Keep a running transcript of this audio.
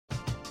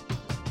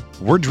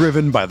We're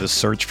driven by the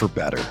search for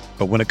better.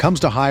 But when it comes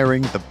to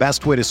hiring, the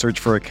best way to search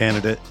for a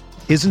candidate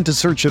isn't to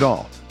search at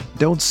all.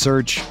 Don't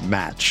search,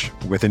 match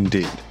with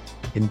Indeed.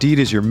 Indeed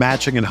is your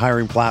matching and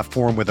hiring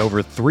platform with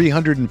over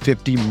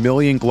 350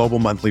 million global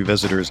monthly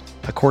visitors,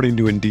 according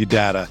to Indeed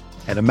data,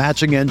 and a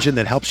matching engine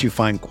that helps you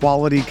find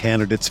quality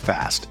candidates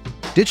fast.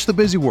 Ditch the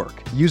busy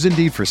work. Use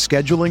Indeed for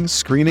scheduling,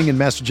 screening, and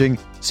messaging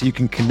so you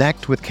can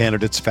connect with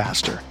candidates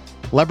faster.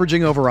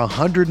 Leveraging over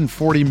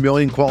 140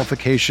 million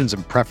qualifications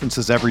and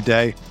preferences every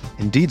day,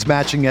 Indeed's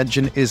matching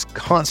engine is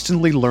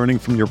constantly learning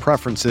from your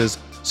preferences,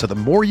 so the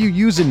more you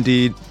use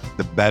Indeed,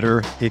 the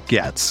better it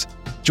gets.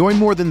 Join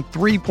more than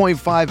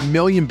 3.5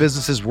 million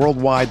businesses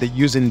worldwide that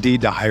use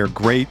Indeed to hire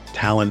great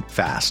talent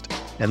fast.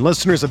 And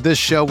listeners of this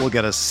show will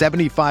get a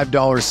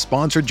 $75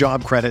 sponsored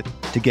job credit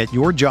to get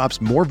your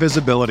jobs more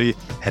visibility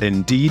at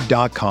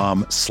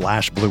Indeed.com/Blue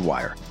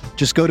Wire.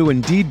 Just go to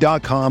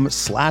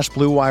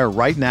Indeed.com/Blue Wire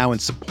right now and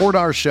support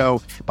our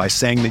show by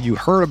saying that you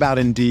heard about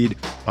Indeed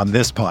on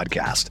this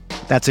podcast.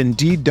 That's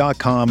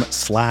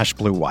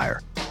Indeed.com/Blue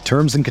Wire.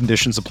 Terms and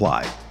conditions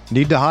apply.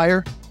 Need to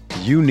hire?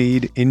 You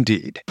need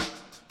Indeed.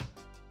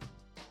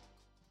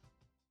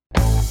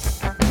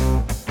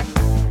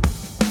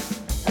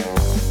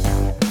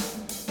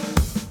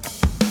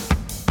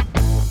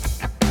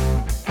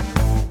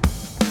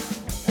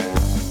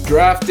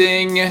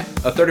 Drafting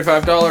a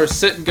 $35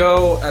 sit and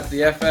go at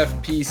the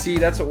FFPC.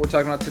 That's what we're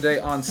talking about today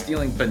on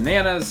Stealing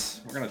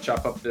Bananas. We're going to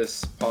chop up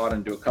this pod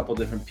and do a couple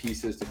different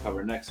pieces to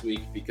cover next week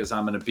because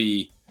I'm going to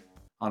be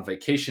on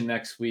vacation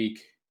next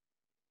week.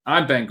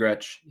 I'm Ben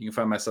Gretsch. You can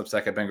find my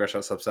Substack at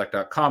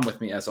bengretsch.substack.com.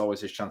 With me, as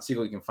always, is Sean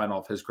Siegel. You can find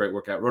all of his great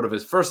work at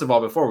RotoViz. First of all,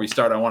 before we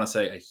start, I want to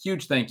say a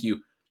huge thank you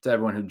to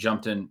everyone who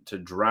jumped in to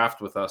draft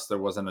with us. There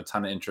wasn't a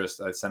ton of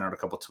interest. I sent out a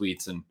couple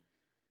tweets and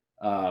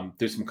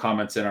threw some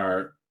comments in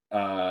our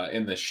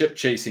in the Ship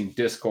Chasing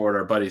Discord.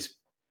 Our buddies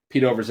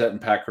Pete Overzet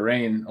and Pat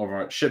Corain over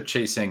at Ship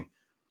Chasing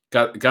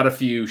got a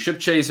few ship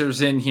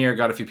chasers in here,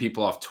 got a few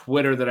people off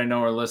Twitter that I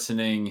know are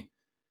listening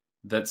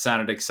that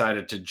sounded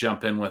excited to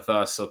jump in with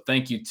us. So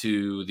thank you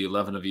to the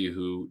 11 of you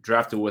who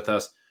drafted with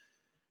us.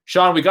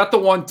 Sean, we got the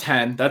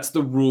 110. That's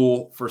the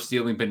rule for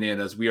Stealing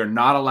Bananas. We are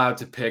not allowed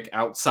to pick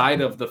outside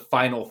of the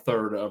final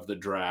third of the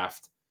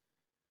draft.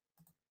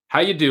 How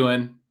you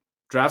doing?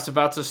 Draft's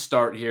about to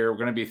start here. We're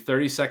going to be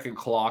 30-second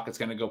clock. It's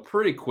going to go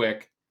pretty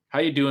quick. How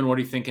you doing? What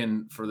are you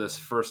thinking for this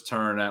first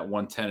turn at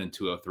 110 and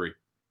 203?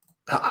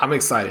 I'm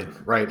excited,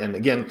 right? And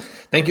again,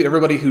 thank you to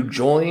everybody who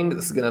joined.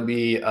 This is going to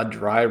be a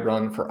dry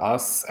run for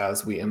us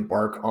as we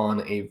embark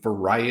on a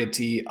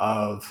variety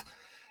of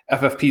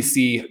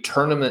FFPC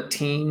tournament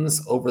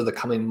teams over the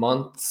coming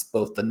months,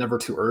 both the Never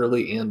Too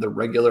Early and the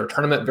regular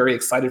tournament. Very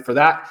excited for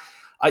that.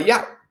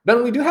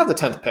 Ben, we do have the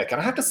 10th pick,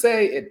 and I have to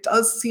say, it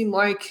does seem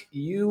like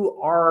you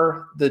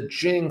are the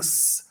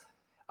jinx.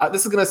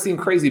 This is going to seem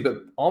crazy, but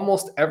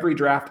almost every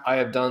draft I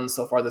have done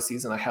so far this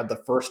season, I had the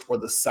first or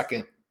the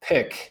second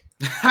pick.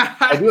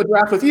 I do a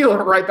draft with you,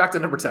 and right back to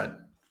number 10.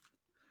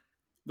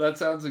 That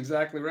sounds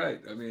exactly right.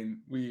 I mean,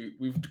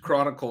 we've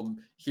chronicled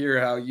here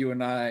how you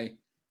and I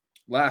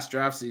last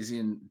draft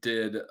season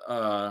did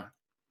a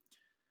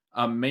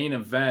main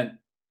event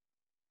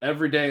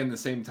every day in the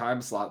same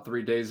time slot,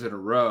 3 days in a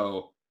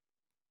row,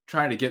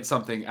 trying to get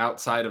something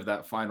outside of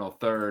that final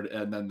third.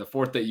 And then the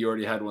fourth day, you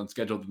already had one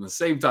scheduled in the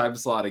same time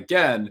slot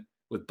again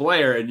with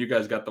Blair, and you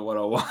guys got the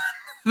 101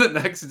 the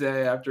next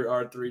day after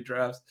our 3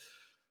 drafts.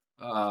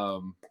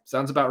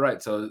 Sounds about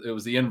right. So it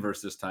was the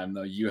inverse this time,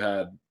 though. You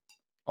had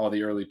all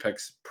the early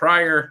picks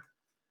prior.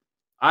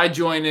 I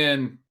join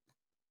in.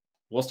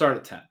 We'll start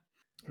at 10.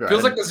 Right.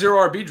 Feels like a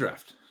 0 RB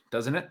draft,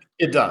 doesn't it?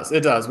 It does.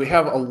 It does. We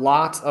have a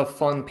lot of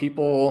fun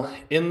people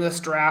in this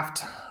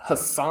draft.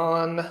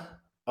 Hassan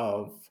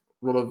of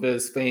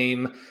RotoViz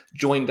fame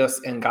joined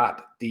us and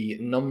got the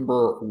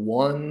number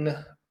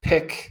 1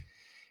 pick.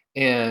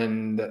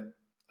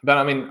 But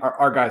I mean,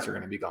 our guys are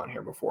going to be gone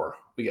here before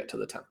we get to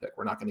the 10th pick.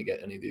 We're not going to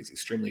get any of these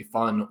extremely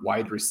fun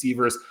wide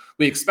receivers.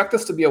 We expect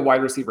this to be a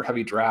wide receiver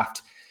heavy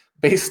draft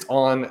based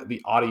on the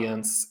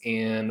audience,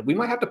 and we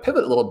might have to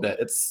pivot a little bit.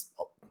 It's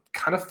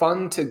kind of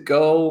fun to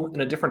go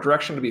in a different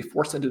direction, to be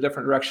forced into a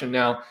different direction.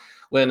 Now,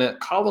 when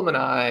Colin and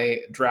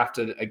I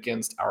drafted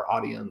against our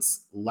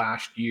audience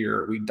last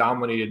year, we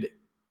dominated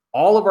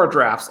all of our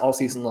drafts all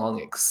season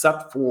long,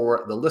 except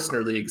for the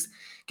listener leagues,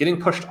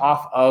 getting pushed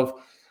off of,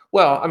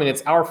 well, I mean,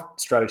 it's our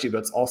strategy, but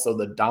it's also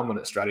the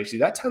dominant strategy.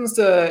 That tends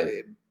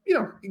to,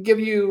 give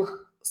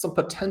you some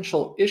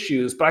potential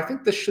issues, but I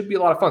think this should be a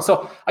lot of fun.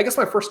 So I guess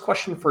my first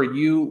question for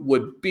you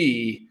would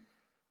be,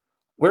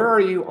 where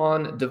are you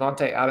on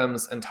Devontae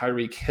Adams and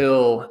Tyreek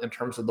Hill in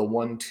terms of the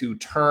 1-2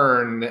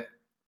 turn?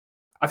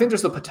 I think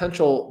there's the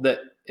potential that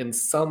in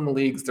some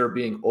leagues they're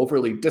being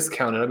overly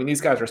discounted. I mean,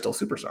 these guys are still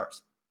superstars.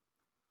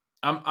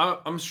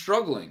 I'm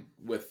struggling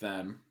with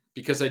them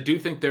because I do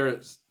think they're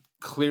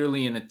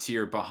clearly in a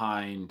tier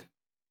behind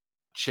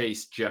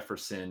Chase,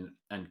 Jefferson,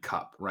 and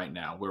Kupp right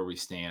now, where we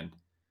stand.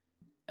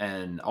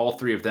 And all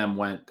 3 of them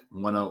went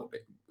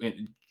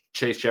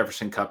Chase,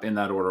 Jefferson, Kupp in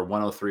that order,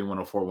 103,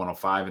 104,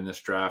 105 in this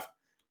draft.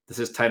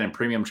 This is tight end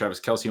premium.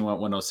 Travis Kelce went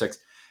 106.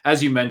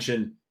 As you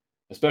mentioned,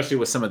 especially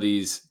with some of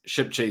these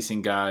ship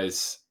chasing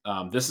guys,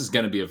 this is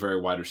going to be a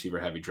very wide receiver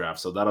heavy draft.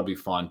 So that'll be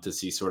fun to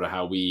see sort of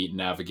how we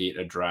navigate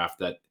a draft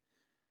that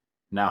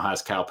now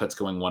has Kyle Pitts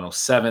going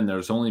 107.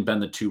 There's only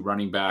been the 2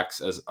 running backs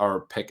as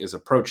our pick is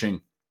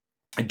approaching.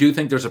 I do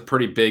think there's a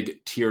pretty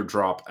big tier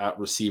drop at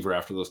receiver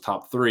after those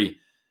top 3.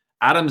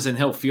 Adams and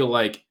Hill feel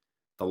like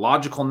the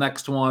logical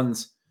next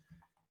ones.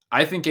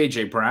 I think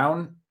A.J.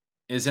 Brown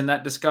is in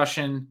that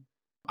discussion.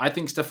 I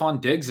think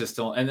Stephon Diggs is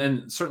still, and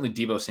then certainly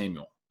Deebo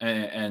Samuel.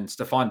 And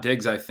Stephon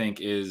Diggs, I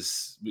think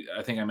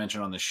I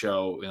mentioned on the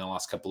show in the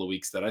last couple of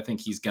weeks that I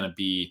think he's going to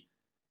be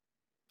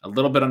a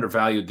little bit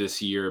undervalued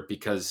this year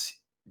because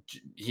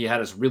he had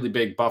his really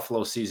big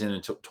Buffalo season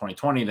in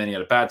 2020. Then he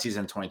had a bad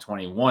season in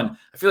 2021.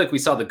 I feel like we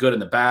saw the good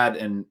and the bad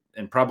and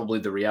probably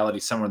the reality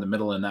somewhere in the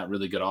middle in that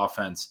really good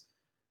offense.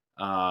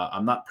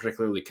 I'm not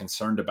particularly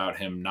concerned about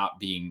him not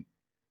being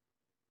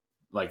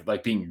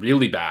like being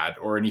really bad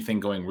or anything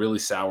going really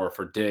sour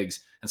for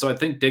Diggs. And so I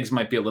think Diggs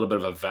might be a little bit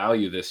of a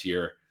value this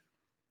year.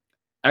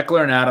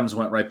 Eckler and Adams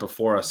went right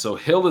before us. So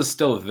Hill is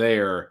still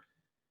there.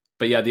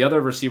 But yeah, the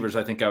other receivers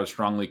I think I would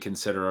strongly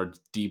consider are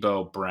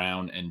Deebo,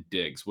 Brown, and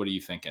Diggs. What are you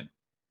thinking?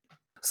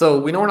 So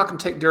we know we're not going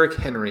to take Derrick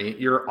Henry.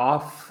 You're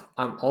off,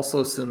 I'm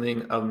also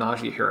assuming, of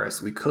Najee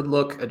Harris. We could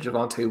look at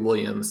Javonte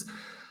Williams.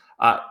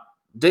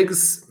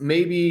 Diggs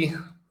maybe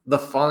the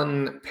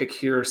fun pick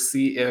here,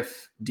 see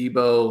if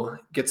Deebo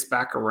gets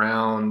back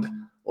around.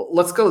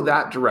 Let's go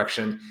that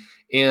direction.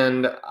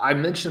 And I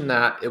mentioned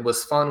that it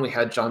was fun. We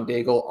had John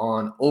Daigle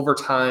on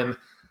Overtime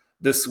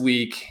this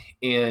week,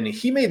 and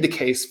he made the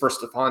case for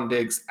Stephon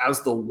Diggs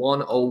as the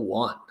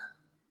 101,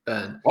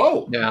 Ben.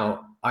 Oh,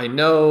 now I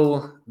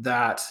know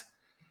that,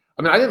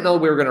 I didn't know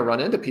we were going to run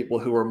into people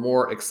who were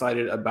more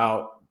excited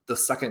about the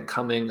second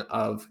coming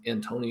of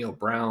Antonio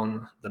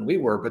Brown than we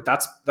were, but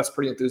that's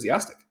pretty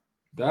enthusiastic.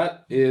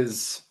 That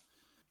is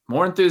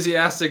more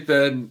enthusiastic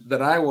than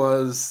I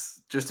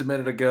was just a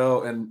minute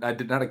ago, and I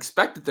did not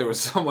expect that there was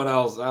someone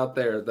else out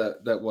there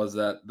that was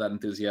that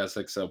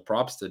enthusiastic. So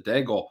props to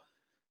Daigle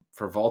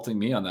for vaulting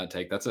me on that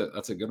take. That's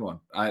a good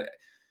one. I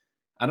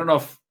don't know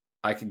if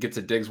I could get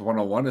to Diggs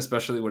 101,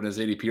 especially when his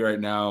ADP right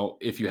now,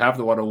 if you have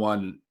the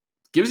 101,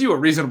 gives you a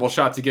reasonable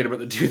shot to get him at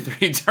the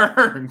 2-3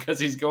 turn because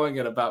he's going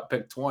at about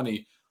pick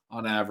 20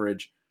 on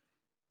average.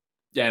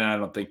 Yeah, and I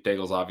don't think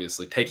Daigle's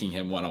obviously taking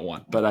him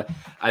 101, but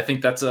I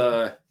think that's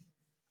a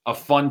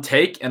fun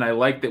take, and I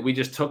like that we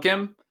just took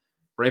him.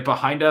 Right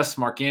behind us,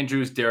 Mark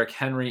Andrews, Derrick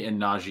Henry,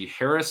 and Najee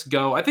Harris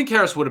go. I think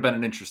Harris would have been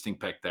an interesting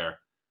pick there.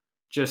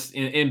 Just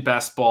in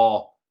best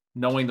ball,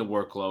 knowing the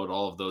workload,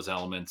 all of those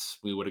elements,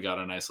 we would have got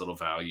a nice little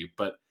value.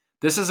 But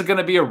this is going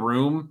to be a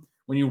room,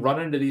 when you run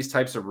into these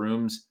types of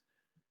rooms,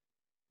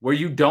 where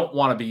you don't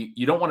want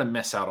to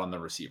miss out on the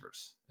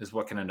receivers, is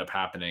what can end up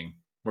happening.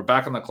 We're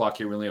back on the clock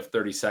here. We only have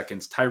 30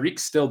 seconds.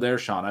 Tyreek's still there,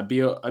 Sean. I'd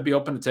be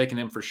open to taking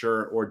him for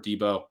sure, or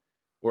Deebo,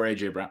 or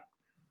A.J. Brown.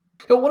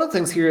 One of the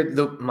things here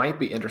that might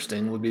be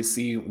interesting would be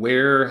see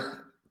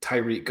where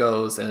Tyreek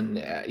goes, and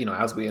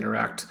as we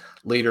interact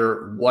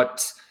later,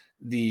 what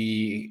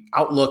the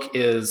outlook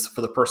is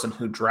for the person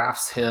who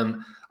drafts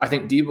him. I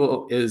think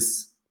Deebo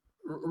is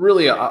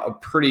really a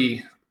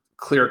pretty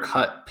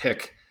clear-cut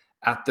pick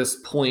at this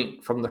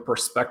point from the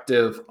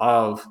perspective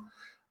of,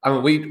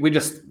 we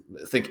just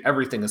think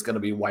everything is going to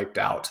be wiped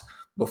out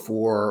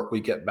before we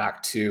get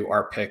back to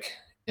our pick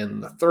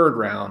in the 3rd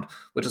round,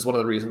 which is one of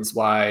the reasons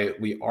why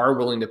we are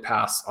willing to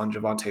pass on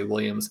Javonte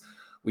Williams.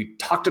 We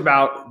talked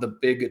about the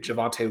big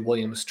Javonte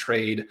Williams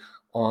trade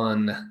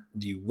on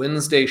the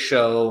Wednesday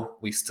show.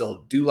 We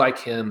still do like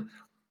him.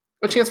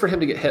 A chance for him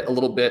to get hit a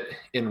little bit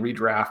in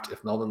redraft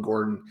if Melvin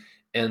Gordon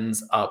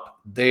ends up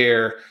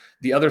there.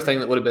 The other thing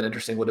that would have been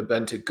interesting would have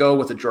been to go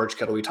with a George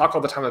Kittle. We talk all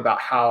the time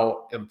about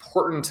how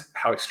important,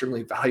 how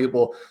extremely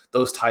valuable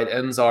those tight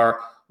ends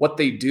are, what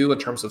they do in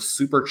terms of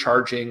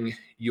supercharging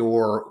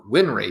your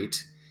win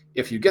rate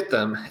if you get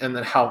them, and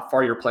then how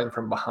far you're playing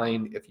from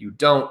behind if you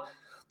don't.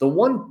 The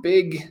one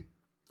big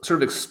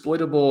sort of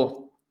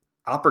exploitable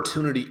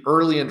opportunity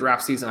early in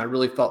draft season I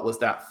really felt was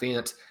that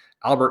Fant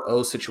Albert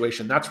O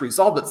situation. That's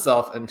resolved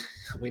itself, and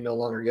we no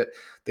longer get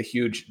the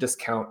huge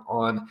discount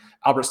on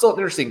Albert. Still an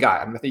interesting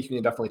guy. I think you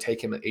can definitely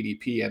take him at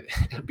ADP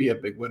and be a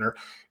big winner.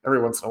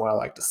 Every once in a while, I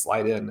like to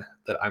slide in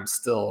that I'm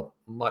still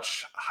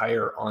much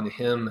higher on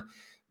him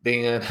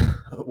than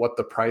what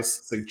the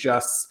price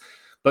suggests.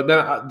 But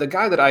then the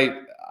guy that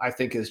I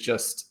think is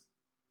just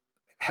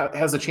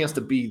has a chance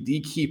to be the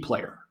key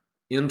player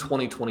in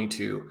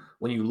 2022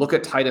 when you look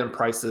at tight end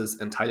prices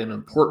and tight end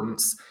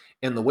importance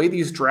and the way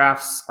these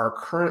drafts are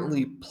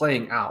currently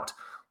playing out,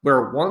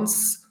 where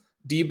once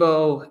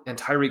Deebo and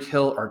Tyreek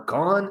Hill are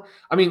gone,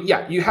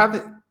 you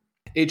have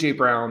A.J.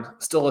 Brown,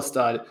 still a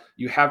stud.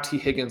 You have T.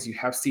 Higgins, you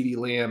have CeeDee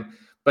Lamb.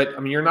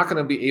 But you're not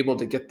going to be able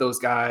to get those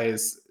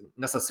guys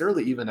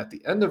necessarily even at the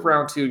end of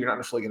round 2. You're not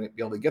necessarily going to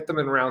be able to get them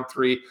in round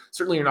 3.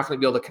 Certainly, you're not going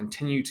to be able to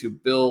continue to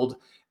build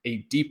a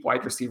deep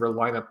wide receiver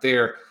lineup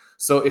there.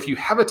 So if you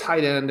have a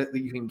tight end that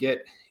you can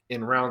get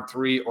in round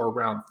 3 or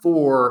round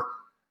 4,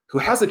 who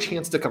has a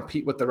chance to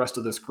compete with the rest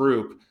of this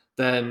group,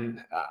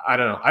 then I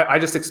don't know. I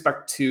just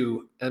expect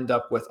to end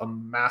up with a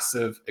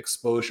massive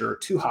exposure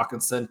to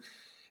Hawkinson.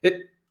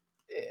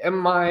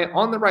 Am I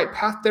on the right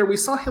path there? We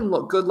saw him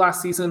look good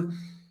last season.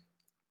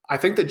 I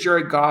think that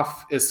Jared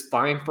Goff is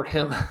fine for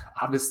him.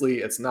 Obviously,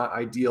 it's not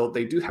ideal.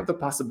 They do have the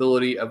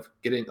possibility of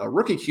getting a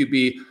rookie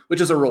QB,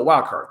 which is a real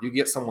wild card. You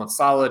get someone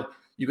solid,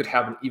 you could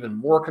have an even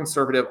more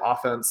conservative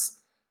offense,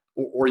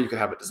 or you could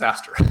have a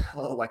disaster,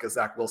 like a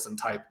Zach Wilson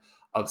type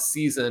of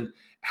season.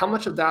 How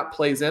much of that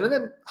plays in? And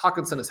then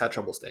Hawkinson has had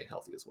trouble staying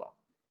healthy as well.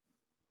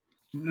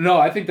 No,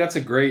 I think that's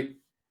a great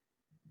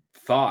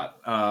thought.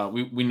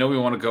 We know we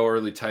want to go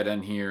early tight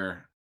end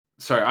here.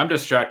 Sorry, I'm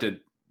distracted.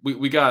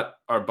 We got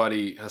our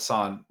buddy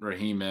Hassan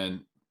Rahim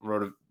in,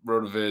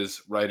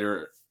 Rotoviz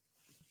writer,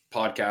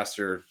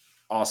 podcaster,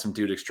 awesome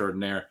dude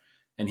extraordinaire.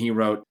 And he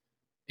wrote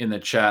in the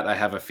chat, I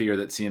have a fear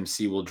that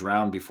CMC will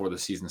drown before the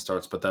season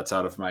starts, but that's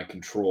out of my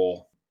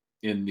control.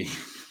 In the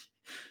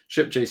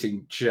ship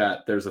chasing chat,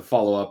 there's a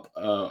follow-up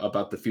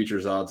about the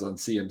futures odds on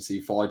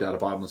CMC falling down a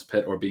bottomless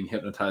pit or being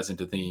hypnotized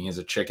into thinking he's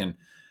a chicken.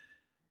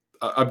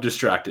 I'm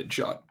distracted,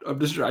 Sean. I'm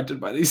distracted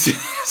by these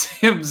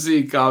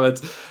CMC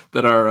comments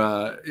that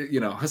are,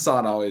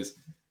 Hassan always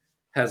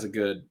has a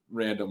good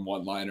random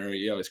one-liner.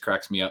 He always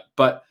cracks me up.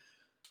 But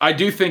I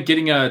do think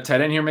getting a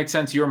tight end here makes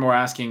sense. You were more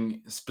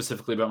asking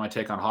specifically about my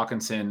take on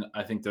Hawkinson.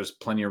 I think there's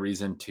plenty of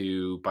reason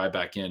to buy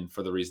back in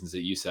for the reasons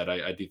that you said.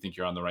 I do think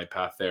you're on the right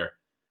path there.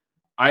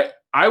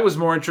 I was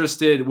more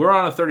interested. We're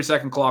on a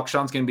 30-second clock.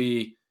 Sean's going to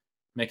be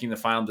making the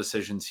final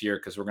decisions here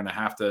because we're going to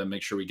have to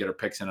make sure we get our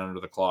picks in under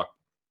the clock.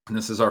 And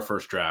this is our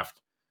first draft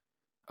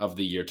of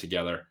the year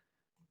together.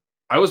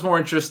 I was more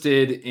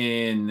interested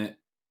in,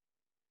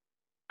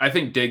 I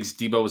think Diggs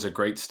Debo was a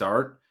great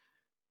start.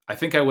 I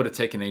think I would have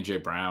taken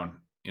AJ Brown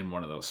in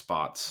one of those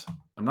spots.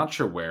 I'm not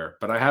sure where,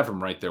 but I have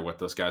him right there with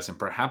those guys and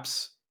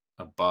perhaps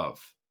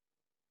above.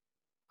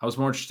 I was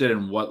more interested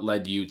in what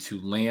led you to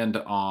land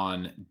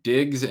on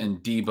Diggs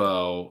and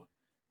Debo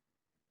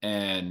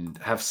and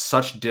have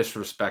such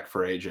disrespect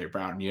for AJ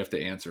Brown. You have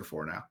to answer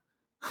for now.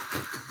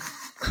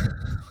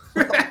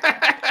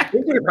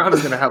 AJ Brown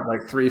is going to have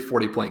like 3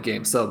 40-point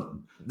games. So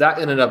that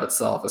in and of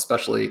itself,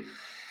 especially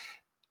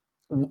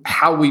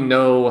how we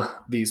know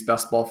these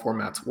best ball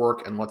formats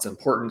work and what's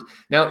important.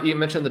 Now, you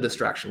mentioned the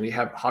distraction. We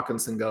have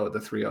Hawkinson go at the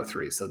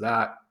 303. So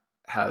that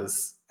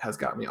has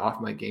got me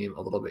off my game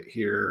a little bit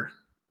here.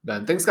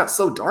 Ben, things got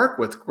so dark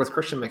with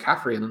Christian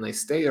McCaffrey, and then they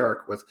stay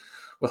dark with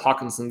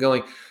Hawkinson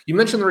going. You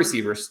mentioned the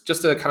receivers.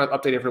 Just to kind of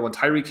update everyone,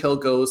 Tyreek Hill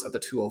goes at the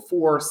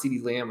 204,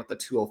 CeeDee Lamb at the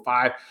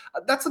 205.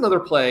 That's another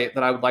play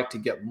that I would like to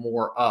get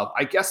more of.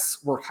 I guess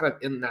we're kind of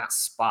in that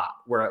spot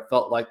where it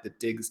felt like the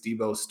Diggs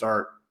Debo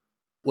start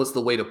was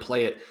the way to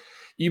play it.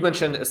 You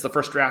mentioned it's the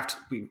first draft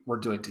we're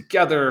doing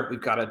together. We've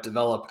got to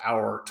develop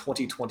our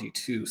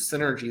 2022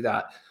 synergy,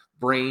 that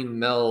brain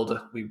meld.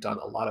 We've done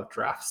a lot of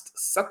drafts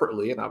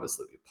separately, and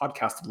obviously we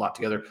podcasted a lot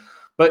together.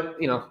 But,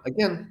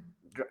 again,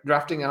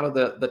 drafting out of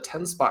the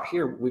 10 spot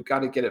here, we've got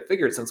to get it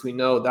figured since we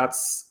know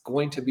that's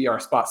going to be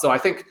our spot. So I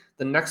think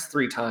the next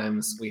 3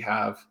 times we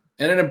have.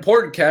 And an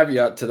important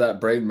caveat to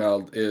that brain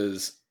meld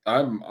is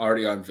I'm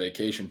already on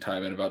vacation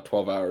time. In about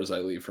 12 hours, I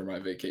leave for my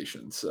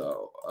vacation.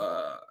 So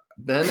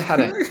Ben had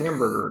a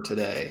hamburger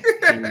today.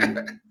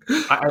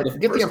 I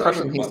get the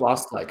impression he's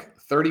lost like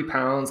 30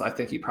 pounds. I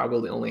think he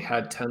probably only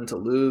had 10 to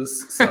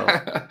lose. So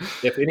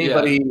if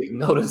anybody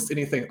noticed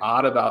anything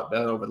odd about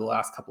Ben over the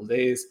last couple of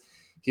days,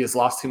 he has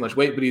lost too much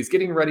weight, but he's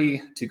getting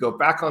ready to go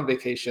back on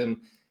vacation.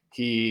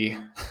 He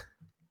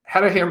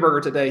had a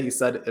hamburger today. He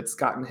said it's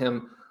gotten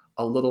him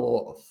a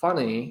little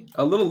funny.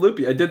 A little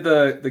loopy. I did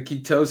the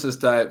ketosis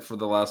diet for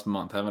the last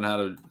month. Haven't had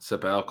a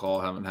sip of alcohol.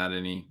 Haven't had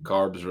any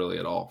carbs really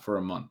at all for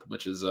a month,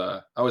 which is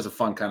always a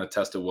fun kind of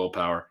test of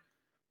willpower,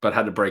 but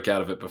had to break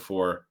out of it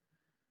before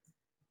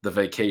the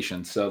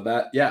vacation. So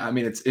that,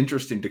 it's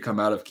interesting to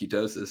come out of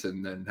ketosis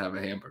and then have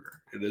a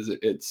hamburger.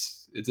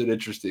 It's an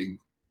interesting,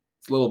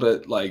 it's a little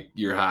bit like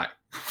you're high,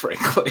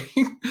 frankly.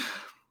 This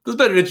has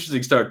been an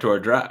interesting start to our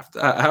draft.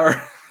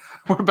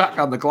 We're back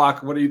on the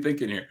clock. What are you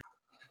thinking here?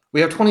 We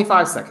have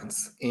 25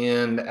 seconds.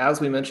 And as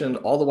we mentioned,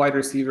 all the wide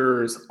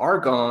receivers are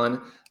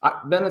gone.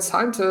 Ben, it's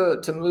time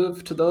to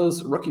move to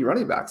those rookie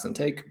running backs and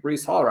take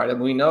Breece Hall, right?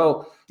 And we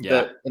know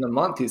that in a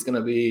month, he's going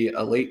to be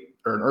a late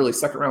or an early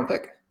second round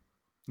pick.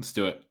 Let's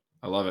do it.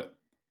 I love it.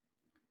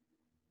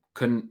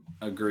 Couldn't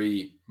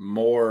agree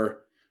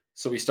more.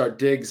 So we start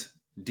Diggs,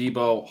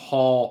 Debo,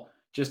 Hall.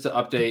 Just to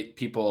update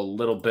people a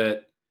little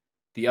bit,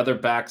 the other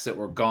backs that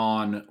were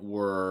gone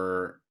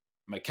were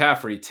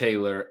McCaffrey,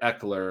 Taylor,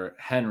 Eckler,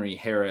 Henry,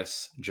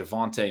 Harris,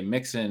 Javonte,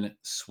 Mixon,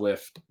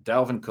 Swift,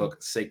 Dalvin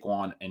Cook,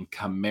 Saquon, and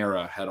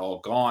Kamara had all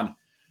gone.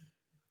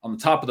 On the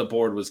top of the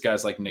board was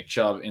guys like Nick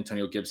Chubb,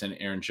 Antonio Gibson,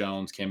 Aaron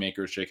Jones, Cam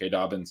Akers, J.K.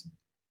 Dobbins.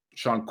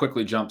 Sean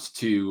quickly jumps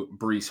to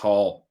Breece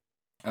Hall.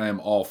 I am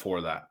all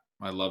for that.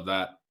 I love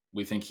that.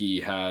 We think he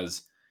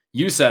has,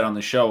 you said on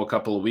the show a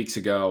couple of weeks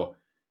ago,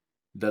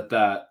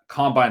 that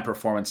combine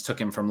performance took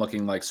him from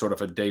looking like sort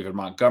of a David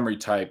Montgomery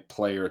type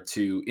player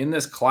to in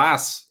this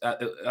class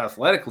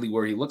athletically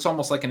where he looks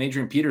almost like an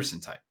Adrian Peterson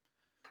type.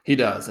 He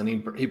does. And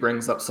he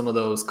brings up some of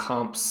those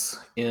comps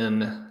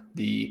in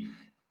the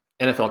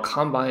NFL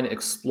Combine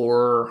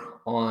Explorer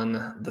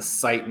on the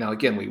site. Now,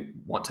 again, we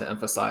want to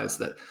emphasize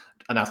that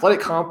an athletic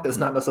comp is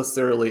not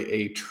necessarily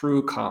a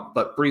true comp,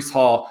 but Breece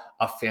Hall,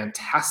 a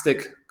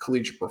fantastic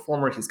collegiate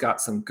performer. He's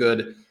got some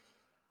good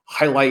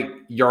highlight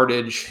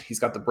yardage. He's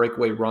got the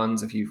breakaway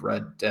runs, if you've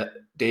read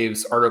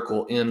Dave's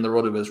article in the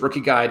RotoViz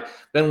Rookie Guide.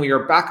 Then we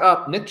are back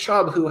up. Nick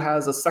Chubb, who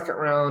has a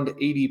second-round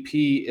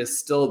ADP, is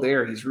still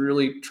there. He's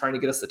really trying to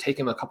get us to take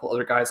him. A couple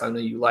other guys I know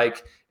you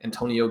like,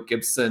 Antonio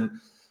Gibson.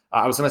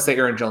 I was going to say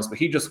Aaron Jones, but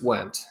he just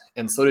went,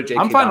 and so did J.K.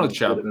 I'm fine with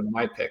Chubb. In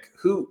my pick.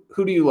 Who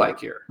do you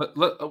like here?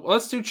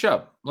 Let's do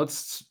Chubb.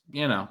 Let's,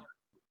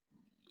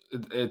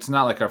 it's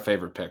not like our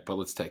favorite pick, but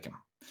let's take him.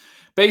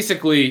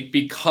 Basically,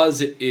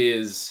 because it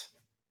is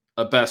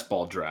a best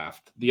ball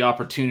draft, the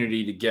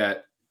opportunity to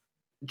get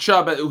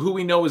Chubb, who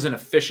we know is an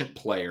efficient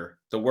player.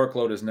 The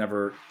workload is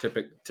never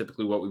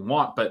typically what we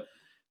want, but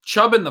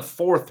Chubb in the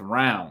 4th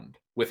round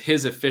with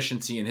his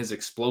efficiency and his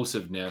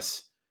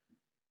explosiveness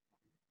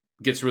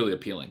gets really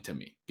appealing to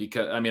me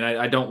because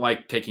I don't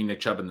like taking Nick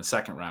Chubb in the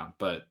 2nd round,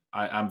 but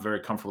I'm very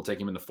comfortable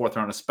taking him in the 4th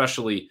round,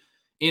 especially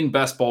in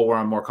best ball where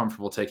I'm more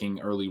comfortable taking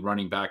early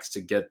running backs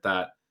to get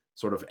that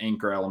sort of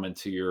anchor element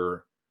to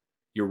your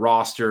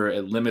roster.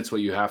 It limits what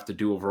you have to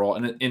do overall.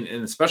 And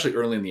especially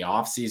early in the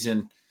off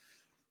season,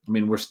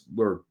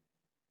 we're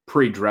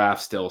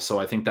pre-draft still. So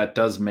I think that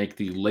does make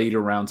the later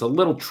rounds a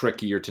little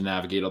trickier to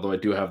navigate. Although I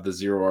do have the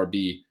 0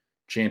 RB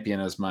champion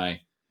as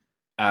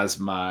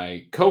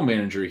my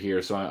co-manager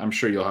here. So I'm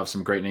sure you'll have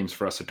some great names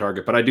for us to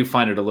target, but I do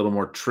find it a little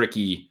more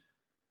tricky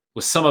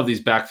with some of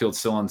these backfields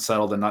still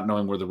unsettled and not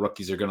knowing where the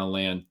rookies are going to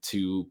land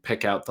to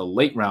pick out the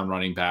late round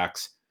running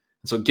backs.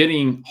 And so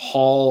getting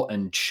Hall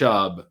and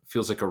Chubb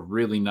feels like a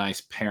really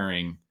nice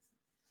pairing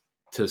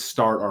to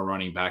start our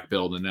running back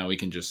build. And now we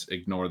can just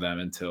ignore them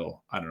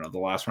until, the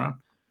last round.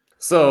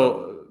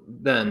 So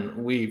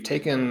then we've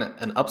taken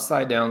an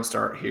upside down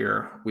start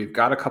here. We've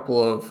got a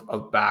couple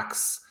of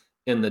backs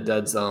in the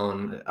dead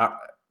zone.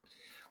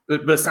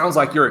 But it sounds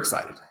like you're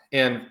excited.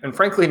 And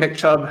frankly, Nick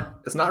Chubb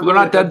is not really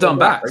not dead zone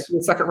backs. Right?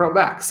 He's a 2nd round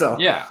back. So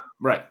yeah,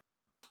 right.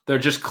 They're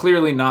just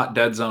clearly not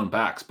dead zone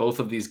backs. Both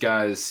of these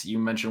guys you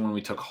mentioned when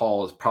we took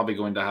Hall is probably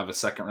going to have a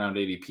 2nd round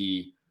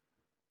ADP.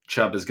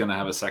 Chubb is going to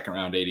have a 2nd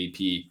round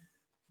ADP.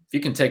 If you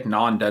can take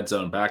non-dead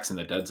zone backs in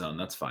the dead zone,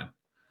 that's fine.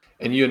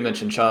 And you had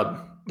mentioned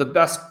Chubb, the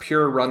best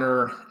pure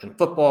runner in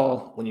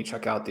football. When you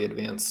check out the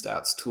advanced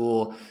stats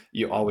tool,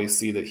 you always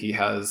see that he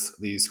has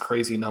these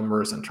crazy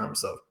numbers in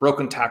terms of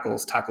broken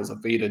tackles, tackles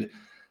evaded,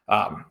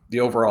 the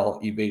overall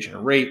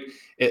evasion rate.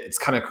 It's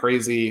kind of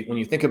crazy when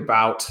you think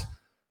about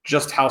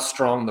just how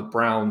strong the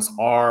Browns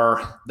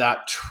are.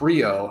 That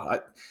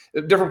trio,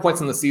 at different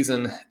points in the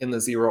season, in the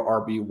 0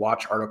 RB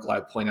watch article, I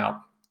point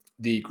out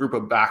the group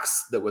of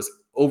backs that was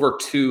over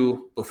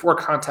 2 before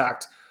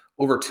contact,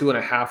 over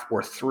 2.5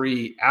 or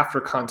 3 after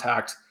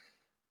contact.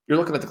 You're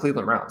looking at the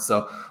Cleveland Browns.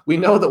 So we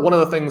know that one of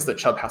the things that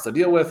Chubb has to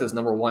deal with is,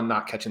 number 1,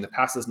 not catching the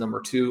passes.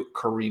 Number 2,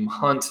 Kareem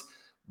Hunt.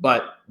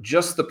 But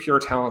just the pure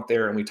talent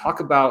there. And we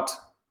talk about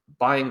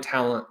buying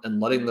talent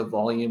and letting the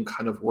volume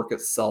kind of work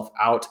itself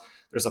out.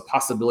 There's a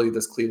possibility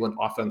this Cleveland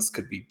offense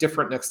could be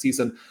different next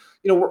season.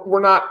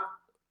 We're not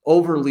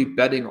overly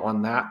betting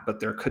on that, but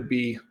there could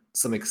be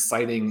some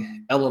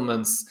exciting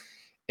elements.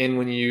 And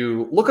when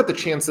you look at the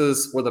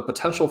chances or the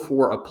potential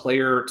for a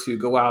player to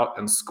go out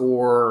and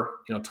score,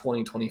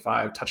 20,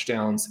 25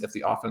 touchdowns if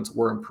the offense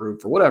were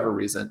improved for whatever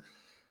reason,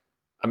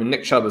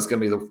 Nick Chubb is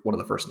going to be one of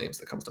the first names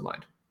that comes to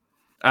mind.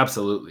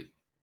 Absolutely.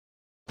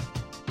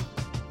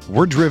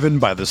 We're driven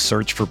by the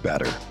search for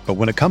better. But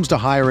when it comes to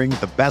hiring,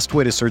 the best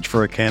way to search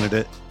for a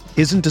candidate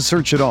isn't to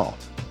search at all.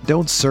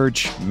 Don't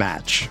search,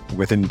 match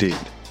with Indeed.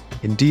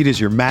 Indeed is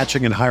your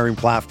matching and hiring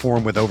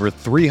platform with over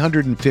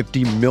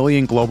 350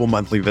 million global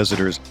monthly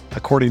visitors,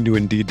 according to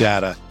Indeed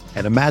data,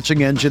 and a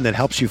matching engine that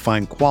helps you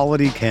find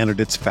quality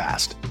candidates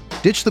fast.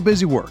 Ditch the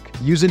busy work.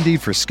 Use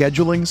Indeed for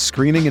scheduling,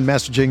 screening, and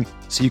messaging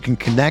so you can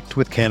connect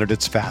with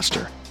candidates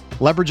faster.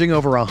 Leveraging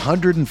over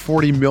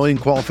 140 million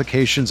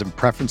qualifications and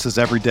preferences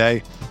every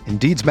day,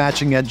 Indeed's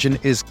matching engine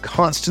is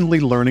constantly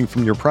learning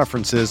from your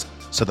preferences,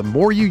 so the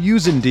more you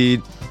use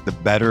Indeed, the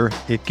better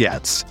it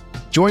gets.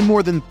 Join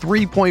more than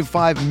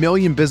 3.5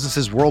 million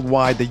businesses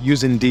worldwide that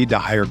use Indeed to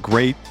hire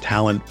great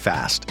talent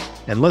fast.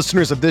 And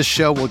listeners of this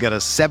show will get a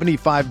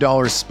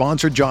 $75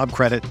 sponsored job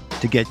credit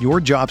to get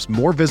your jobs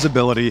more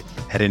visibility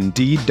at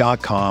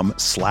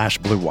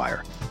Indeed.com/Blue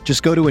Wire.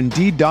 Just go to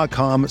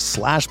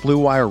Indeed.com/Blue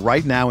Wire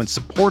right now and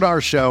support our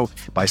show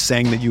by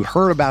saying that you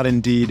heard about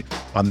Indeed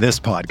on this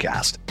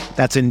podcast.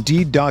 That's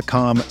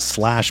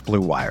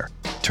Indeed.com/Blue Wire.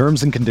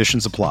 Terms and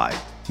conditions apply.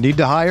 Need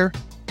to hire?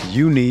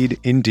 You need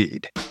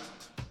Indeed.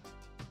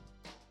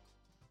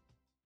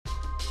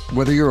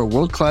 Whether you're a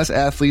world-class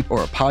athlete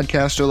or a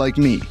podcaster like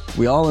me,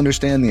 we all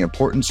understand the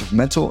importance of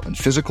mental and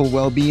physical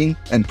well-being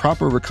and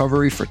proper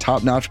recovery for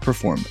top-notch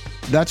performance.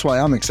 That's why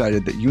I'm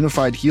excited that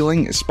Unified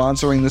Healing is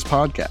sponsoring this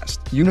podcast.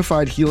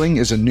 Unified Healing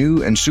is a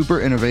new and super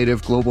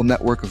innovative global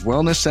network of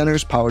wellness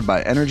centers powered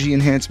by Energy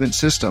Enhancement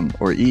System,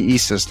 or EE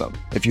System.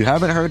 If you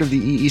haven't heard of the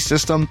EE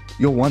System,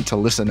 you'll want to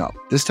listen up.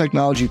 This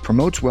technology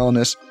promotes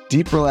wellness,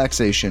 deep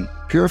relaxation,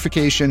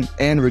 purification,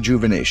 and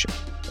rejuvenation.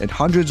 In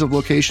hundreds of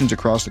locations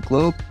across the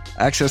globe,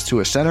 access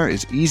to a center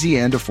is easy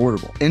and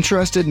affordable.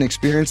 Interested in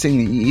experiencing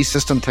the EE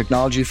System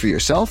technology for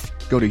yourself?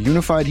 Go to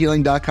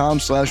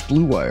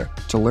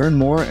unifiedhealing.com/bluewire to learn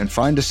more and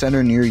find a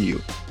center near you.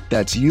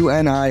 That's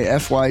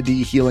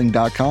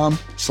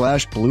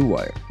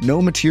unifydhealing.com/bluewire.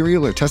 No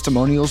material or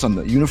testimonials on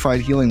the Unified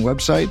Healing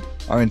website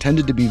are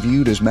intended to be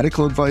viewed as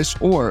medical advice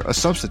or a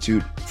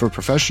substitute for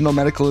professional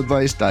medical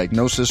advice,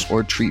 diagnosis,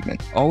 or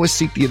treatment. Always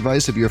seek the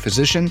advice of your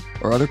physician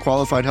or other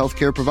qualified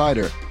healthcare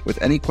provider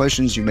with any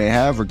questions you may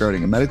have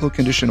regarding a medical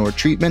condition or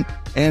treatment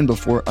and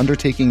before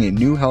undertaking a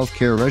new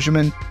healthcare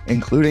regimen,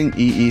 including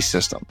EE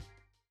System.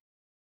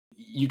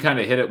 You kind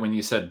of hit it when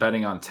you said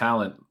betting on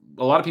talent.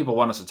 A lot of people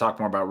want us to talk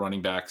more about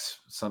running backs.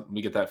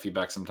 We get that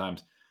feedback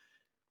sometimes.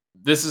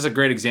 This is a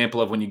great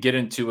example of when you get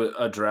into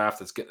a draft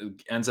that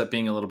ends up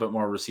being a little bit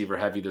more receiver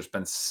heavy. There's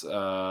been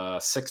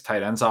 6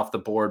 tight ends off the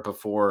board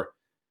before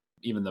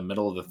even the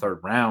middle of the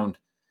third round.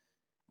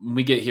 When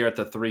we get here at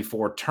the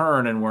 3-4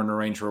 turn and we're in a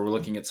range where we're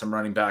looking at some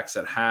running backs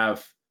that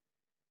have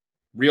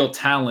real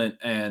talent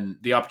and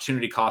the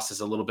opportunity cost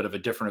is a little bit of a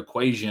different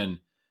equation,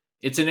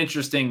 it's an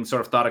interesting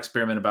sort of thought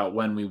experiment about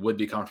when we would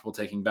be comfortable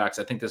taking backs.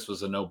 I think this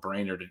was a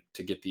no-brainer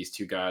to get these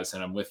two guys,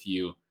 and I'm with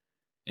you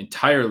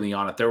entirely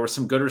on it. There were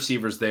some good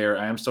receivers there.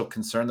 I am still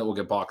concerned that we'll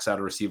get boxed out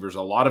of receivers.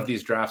 A lot of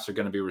these drafts are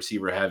going to be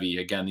receiver heavy.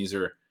 Again, these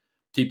are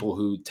people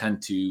who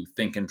tend to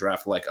think and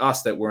draft like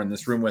us that we're in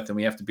this room with, and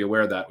we have to be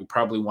aware of that. We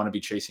probably want to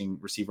be chasing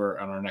receiver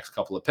on our next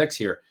couple of picks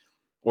here,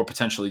 or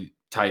potentially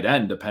tight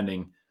end,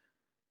 depending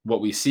what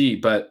we see.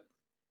 But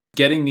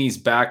getting these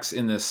backs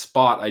in this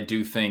spot, I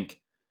do think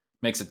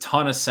makes a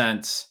ton of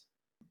sense.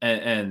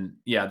 And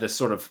yeah, this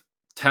sort of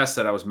test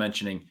that I was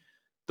mentioning,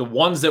 the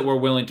ones that we're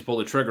willing to pull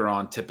the trigger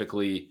on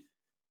typically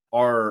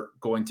are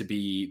going to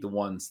be the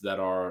ones that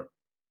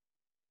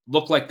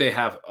look like they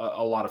have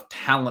a lot of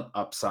talent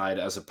upside,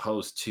 as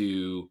opposed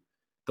to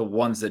the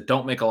ones that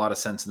don't make a lot of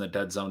sense in the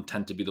dead zone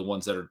tend to be the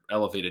ones that are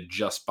elevated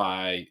just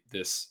by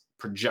this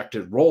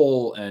projected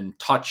role and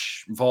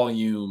touch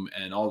volume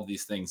and all of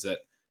these things that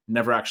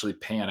never actually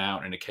pan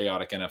out in a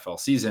chaotic NFL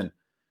season.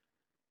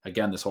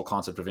 Again, this whole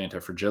concept of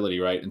anti-fragility,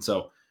 right? And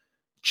so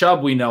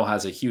Chubb, we know,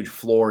 has a huge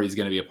floor. He's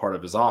going to be a part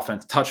of his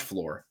offense, touch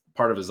floor,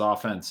 part of his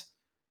offense.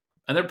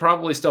 And they're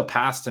probably still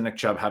past to Nick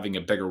Chubb having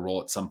a bigger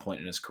role at some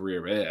point in his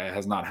career. It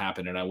has not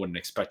happened, and I wouldn't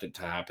expect it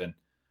to happen.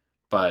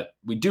 But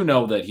we do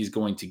know that he's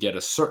going to get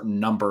a certain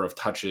number of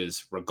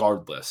touches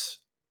regardless.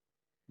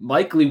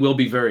 Likely will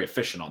be very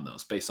efficient on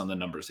those based on the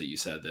numbers that you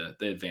said,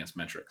 the advanced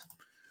metrics.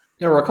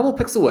 Yeah, we're a couple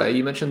picks away.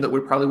 You mentioned that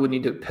we probably would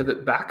need to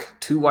pivot back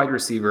to wide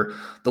receiver.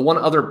 The one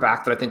other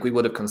back that I think we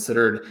would have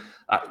considered,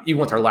 even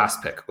with our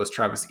last pick, was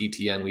Travis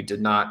Etienne. We did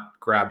not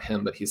grab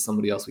him, but he's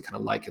somebody else we kind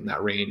of like in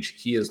that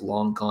range. He is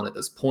long gone at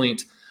this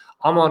point.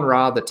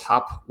 Amon-Ra, the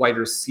top wide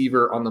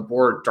receiver on the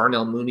board,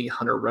 Darnell Mooney,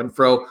 Hunter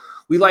Renfrow.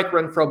 We like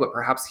Renfrow, but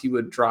perhaps he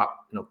would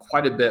drop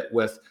quite a bit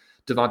with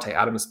Devontae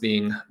Adams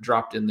being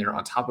dropped in there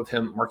on top of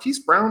him. Marquise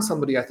Brown,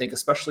 somebody I think,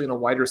 especially in a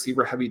wide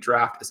receiver heavy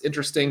draft, is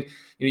interesting.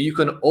 You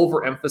can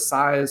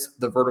overemphasize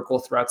the vertical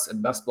threats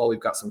in best ball. We've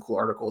got some cool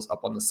articles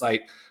up on the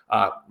site.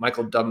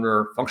 Michael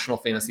Dubner, functional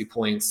fantasy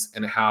points,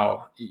 and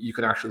how you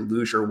can actually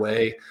lose your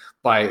way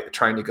by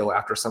trying to go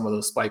after some of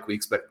those spike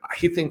weeks. But I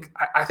think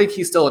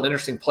he's still an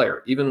interesting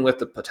player, even with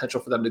the potential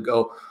for them to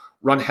go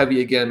run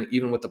heavy again,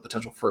 even with the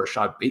potential for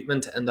Rashad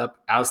Bateman to end up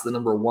as the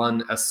number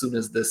one as soon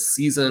as this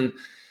season.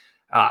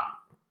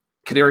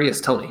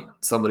 Kadarius Toney,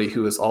 somebody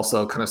who is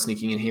also kind of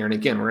sneaking in here. And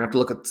again, we're gonna have to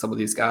look at some of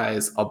these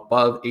guys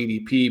above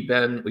ADP.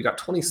 Ben, we got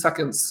 20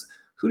 seconds.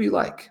 Who do you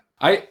like?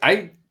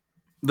 I'm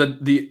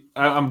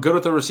good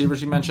with the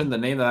receivers you mentioned. The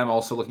name that I'm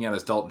also looking at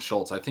is Dalton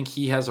Schultz. I think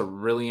he has a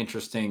really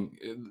interesting,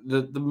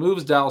 the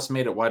moves Dallas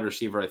made at wide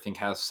receiver, I think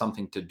has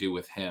something to do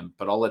with him,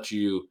 but I'll let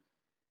you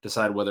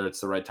decide whether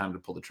it's the right time to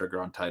pull the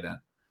trigger on tight end.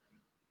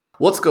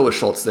 Let's go with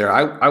Schultz there.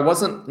 I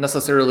wasn't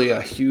necessarily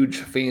a huge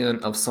fan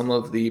of some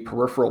of the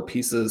peripheral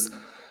pieces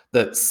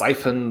that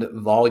siphoned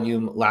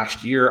volume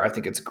last year. I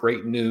think it's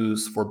great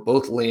news for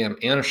both Lamb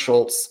and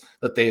Schultz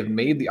that they have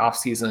made the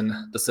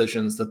offseason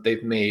decisions that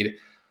they've made.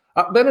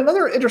 Then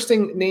another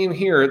interesting name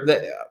here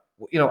that,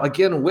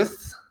 again,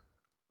 with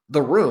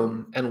the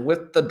room and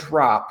with the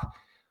drop,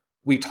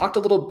 we talked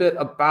a little bit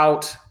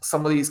about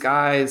some of these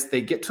guys.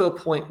 They get to a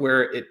point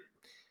where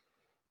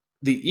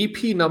the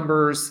EP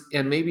numbers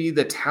and maybe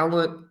the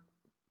talent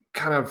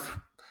kind of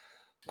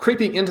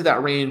creeping into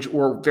that range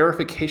or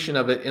verification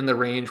of it in the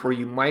range where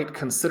you might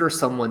consider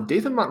someone.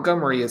 David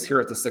Montgomery is here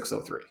at the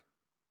 603.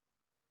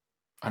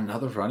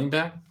 Another running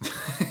back?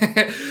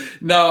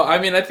 No,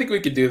 I mean, I think we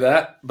could do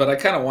that, but I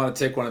kind of want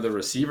to take one of the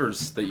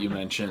receivers that you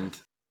mentioned.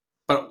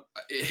 But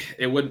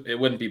it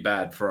wouldn't be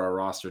bad for our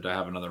roster to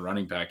have another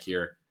running back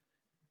here.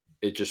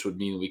 It just would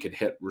mean we could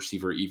hit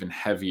receiver even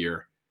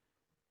heavier.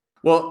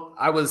 Well,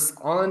 I was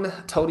on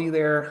Tony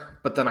there,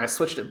 but then I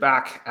switched it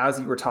back as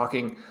you were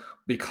talking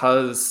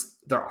because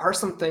there are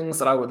some things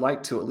that I would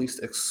like to at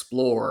least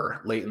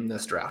explore late in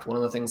this draft. One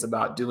of the things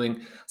about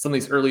doing some of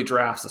these early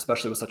drafts,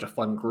 especially with such a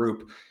fun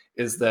group,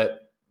 is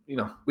that,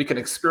 we can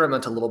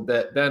experiment a little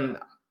bit. Ben,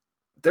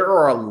 there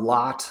are a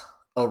lot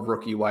of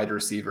rookie wide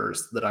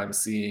receivers that I'm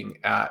seeing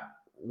at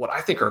what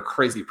I think are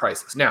crazy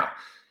prices. Now,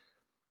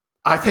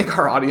 I think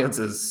our audience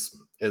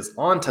is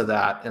onto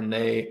that, and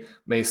they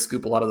may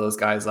scoop a lot of those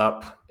guys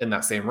up in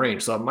that same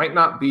range. So it might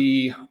not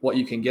be what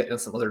you can get in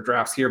some other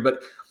drafts here,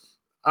 but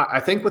I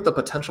think with the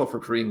potential for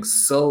being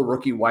so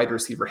rookie wide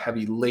receiver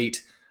heavy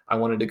late, I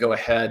wanted to go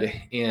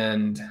ahead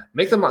and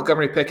make the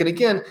Montgomery pick. And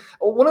again,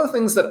 one of the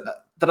things that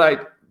I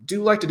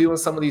do like to do in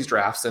some of these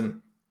drafts,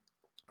 and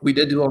we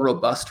did do a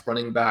robust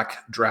running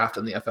back draft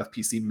in the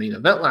FFPC main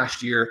event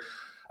last year,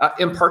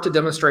 in part to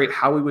demonstrate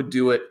how we would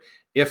do it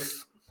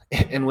if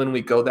and when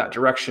we go that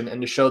direction,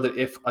 and to show that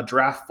if a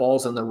draft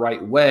falls in the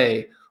right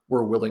way,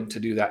 we're willing to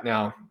do that.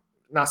 Now,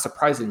 not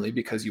surprisingly,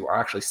 because you are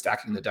actually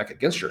stacking the deck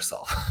against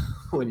yourself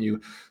when you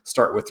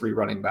start with 3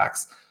 running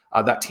backs.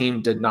 That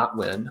team did not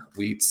win.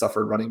 We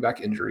suffered running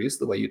back injuries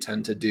the way you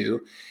tend to do,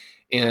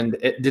 and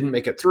it didn't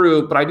make it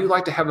through. But I do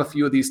like to have a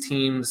few of these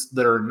teams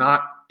that are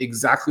not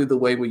exactly the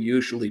way we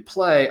usually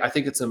play. I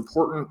think it's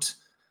important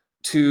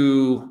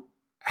to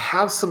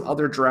have some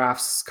other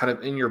drafts kind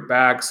of in your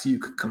bag so you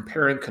could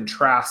compare and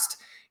contrast.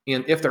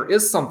 And if there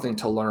is something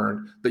to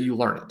learn, that you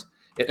learn it.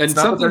 It's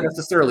not that there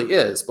necessarily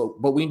is,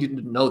 but we need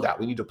to know that.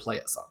 We need to play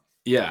it some.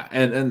 Yeah,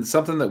 and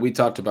something that we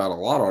talked about a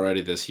lot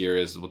already this year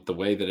is with the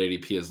way that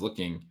ADP is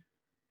looking,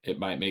 it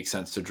might make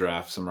sense to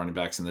draft some running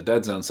backs in the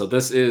dead zone. So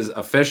this is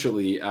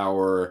officially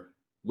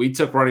we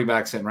took running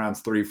backs in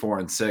rounds 3, 4,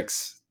 and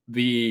 6.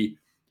 The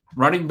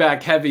running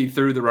back heavy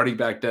through the running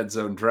back dead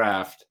zone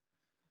draft.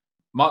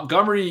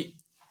 Montgomery,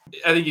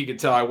 I think you could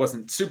tell I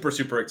wasn't super,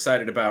 super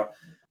excited about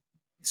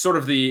sort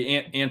of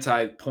the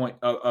anti-point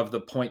of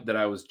the point that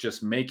I was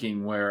just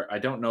making, where I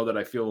don't know that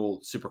I feel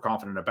super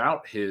confident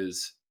about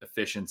his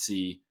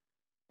efficiency,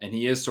 and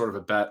he is sort of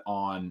a bet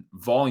on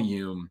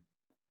volume.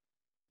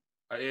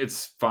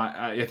 It's fine.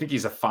 I think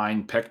he's a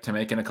fine pick to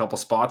make in a couple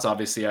spots.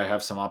 Obviously, I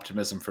have some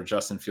optimism for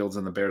Justin Fields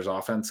and the Bears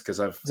offense because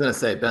I was going to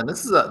say, Ben,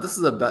 this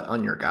is a bet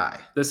on your guy.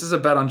 This is a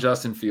bet on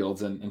Justin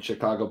Fields and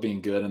Chicago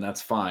being good, and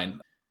that's fine.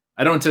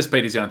 I don't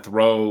anticipate he's going to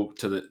throw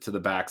to the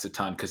backs a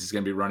ton because he's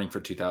going to be running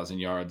for 2,000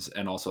 yards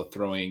and also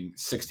throwing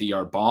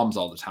 60-yard bombs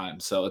all the time.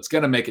 So it's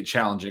going to make it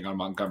challenging on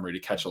Montgomery to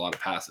catch a lot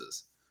of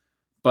passes.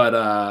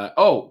 But,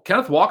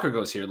 Kenneth Walker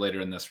goes here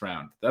later in this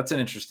round. That's an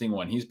interesting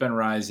one. He's been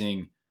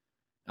rising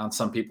on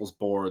some people's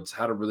boards,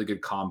 had a really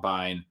good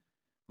combine.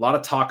 A lot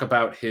of talk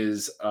about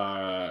his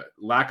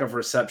lack of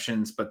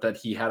receptions, but that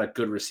he had a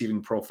good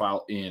receiving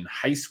profile in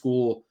high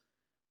school.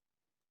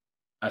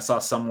 I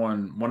saw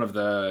one of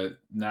the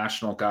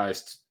national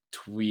guys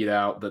tweet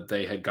out that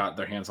they had got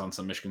their hands on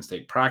some Michigan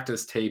State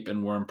practice tape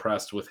and were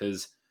impressed with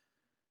his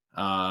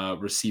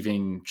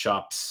receiving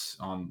chops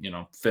on,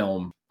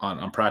 film,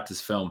 on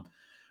practice film.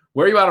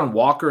 Where are you at on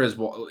Walker?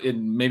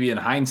 Maybe in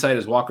hindsight,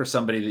 is Walker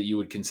somebody that you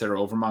would consider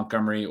over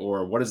Montgomery,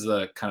 or what is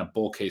the kind of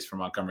bull case for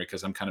Montgomery?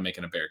 Because I'm kind of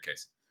making a bear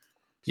case.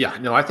 Yeah,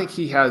 no, I think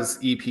he has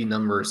EP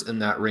numbers in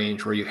that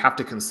range where you have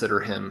to consider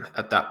him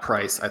at that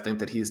price. I think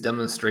that he's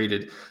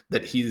demonstrated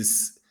that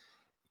he's,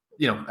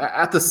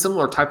 at the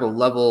similar type of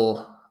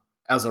level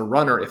as a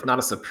runner, if not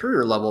a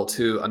superior level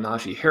to a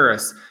Najee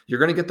Harris. You're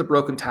going to get the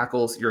broken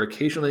tackles. You're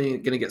occasionally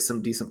going to get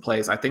some decent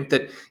plays. I think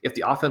that if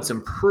the offense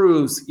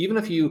improves, even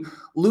if you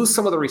lose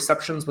some of the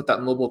receptions with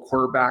that mobile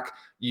quarterback,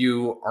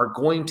 you are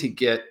going to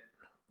get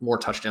more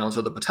touchdowns,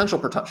 or the potential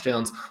for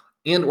touchdowns,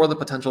 or the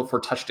potential for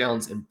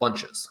touchdowns in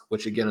bunches,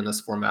 which again, in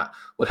this format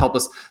would help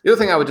us. The other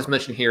thing I would just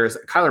mention here is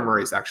that Kyler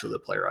Murray is actually the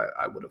player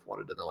I would have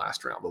wanted in the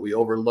last round, but we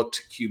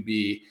overlooked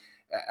QB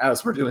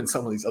as we're doing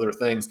some of these other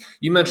things.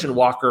 You mentioned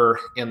Walker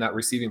and that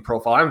receiving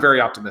profile. I'm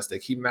very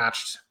optimistic. He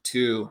matched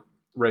to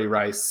Ray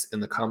Rice in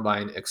the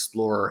Combine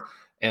Explorer,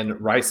 and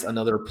Rice,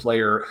 another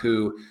player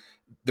who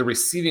the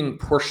receiving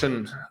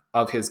portion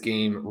of his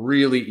game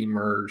really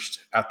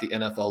emerged at the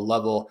NFL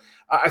level.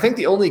 I think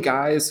the only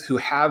guys who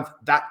have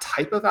that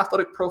type of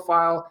athletic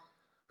profile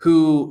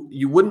who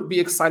you wouldn't be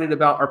excited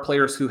about are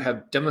players who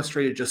have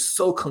demonstrated just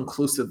so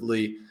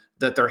conclusively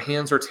that their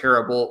hands are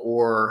terrible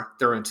or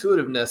their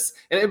intuitiveness,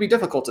 and it'd be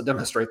difficult to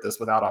demonstrate this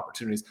without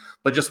opportunities,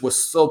 but just was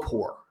so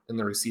poor in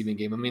the receiving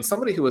game. I mean,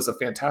 somebody who was a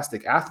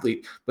fantastic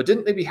athlete, but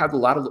didn't maybe have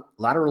the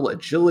lateral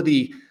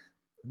agility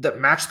that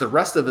matched the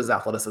rest of his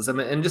athleticism,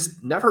 and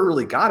just never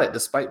really got it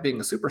despite being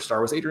a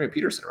superstar, was Adrian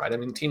Peterson, right? I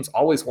mean, teams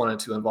always wanted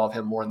to involve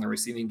him more in the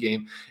receiving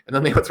game, and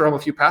then they would throw him a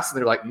few passes and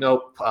they're like,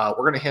 nope, we're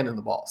going to hand him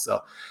the ball.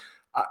 So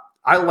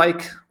I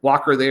like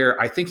Walker there.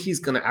 I think he's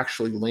going to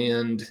actually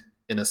land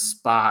in a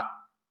spot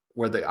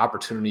where the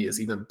opportunity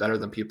is even better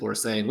than people are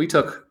saying. We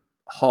took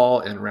Hall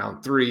in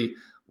round 3,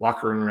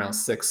 Walker in round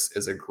 6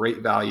 is a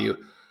great value.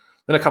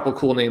 Then a couple of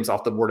cool names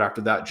off the board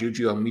after that.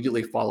 Juju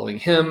immediately following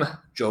him,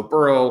 Joe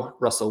Burrow,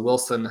 Russell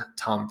Wilson,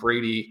 Tom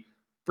Brady,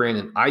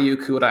 Brandon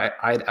Ayuk, who I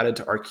had added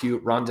to our queue,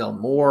 Rondale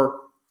Moore,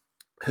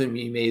 whom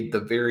you made the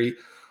very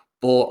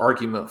bull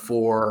argument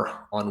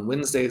for on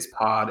Wednesday's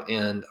pod,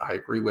 and I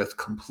agree with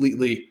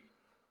completely.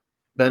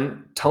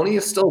 Then Tony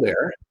is still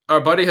there.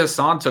 Our buddy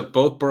Hassan took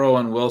both Burrow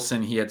and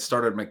Wilson. He had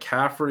started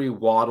McCaffrey,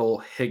 Waddle,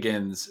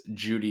 Higgins,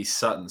 Judy,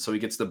 Sutton. So he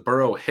gets the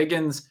Burrow,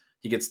 Higgins.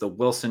 He gets the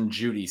Wilson,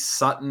 Judy,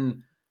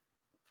 Sutton.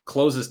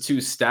 Closes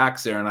 2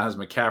 stacks there and has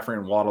McCaffrey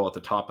and Waddle at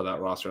the top of that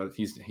roster.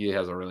 He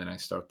has a really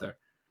nice start there.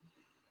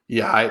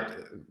 Yeah,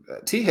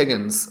 T.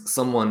 Higgins,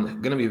 someone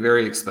going to be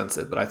very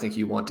expensive, but I think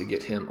you want to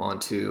get him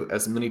onto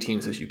as many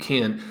teams as you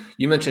can.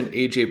 You mentioned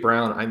A.J.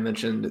 Brown. I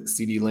mentioned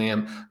CeeDee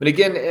Lamb. But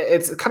again,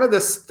 it's kind of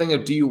this thing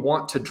of, do you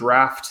want to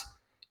draft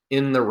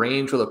in the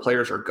range where the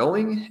players are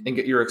going and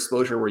get your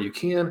exposure where you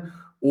can?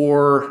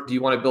 Or do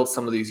you want to build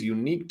some of these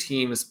unique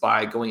teams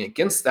by going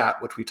against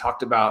that, which we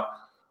talked about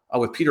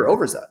with Peter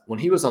Overzet when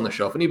he was on the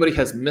show? If anybody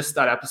has missed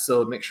that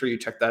episode, make sure you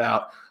check that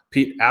out.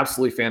 Pete,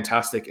 absolutely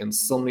fantastic in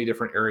so many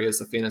different areas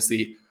of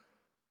fantasy.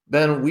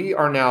 Then we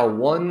are now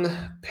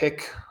 1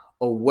 pick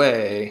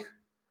away.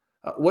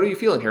 What are you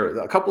feeling here?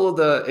 A couple of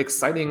the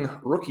exciting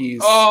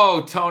rookies.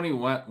 Oh, Tony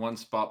went 1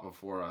 spot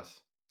before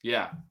us.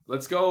 Yeah,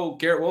 let's go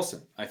Garrett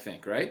Wilson, I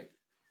think, right?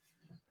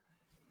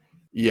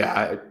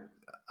 Yeah,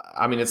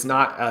 I mean, it's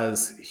not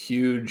as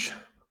huge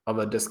of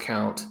a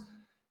discount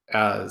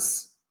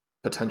as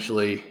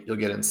potentially you'll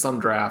get in some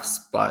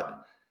drafts, but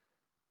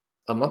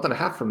a month and a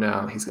half from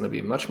now, he's going to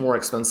be much more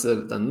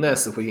expensive than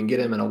this if we can get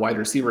him in a wide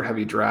receiver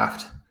heavy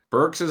draft.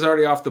 Burks is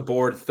already off the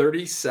board,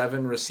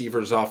 37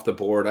 receivers off the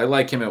board. I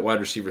like him at wide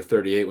receiver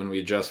 38 when we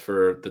adjust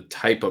for the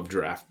type of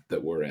draft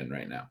that we're in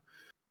right now.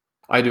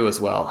 I do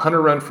as well.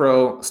 Hunter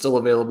Renfrow still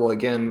available.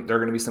 Again, there are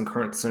going to be some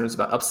current concerns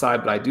about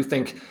upside, but I do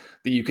think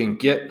that you can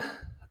get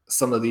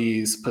some of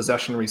these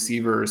possession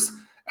receivers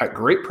at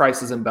great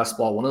prices in best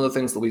ball. One of the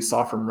things that we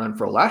saw from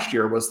Renfrow last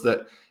year was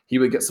that he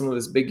would get some of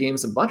his big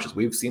games in bunches.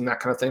 We've seen that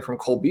kind of thing from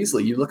Cole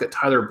Beasley. You look at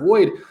Tyler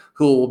Boyd,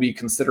 who we'll be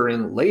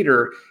considering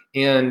later,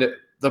 and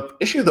the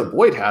issue that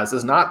Boyd has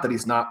is not that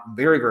he's not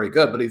very, very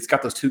good, but he's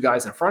got those 2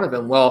 guys in front of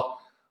him. Well,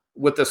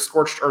 with the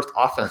scorched earth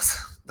offense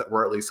that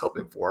we're at least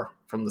hoping for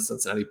from the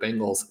Cincinnati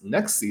Bengals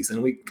next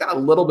season, we got a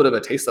little bit of a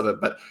taste of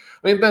it. But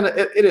I mean, Ben,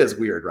 it is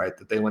weird, right,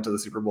 that they went to the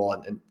Super Bowl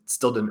and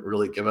still didn't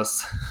really give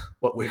us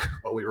what we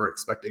were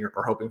expecting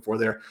or hoping for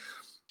there.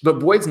 But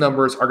Boyd's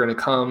numbers are going to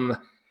come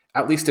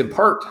at least in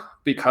part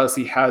because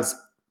he has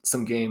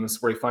some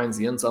games where he finds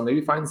the end zone, maybe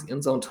finds the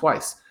end zone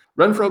twice.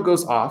 Renfrow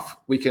goes off.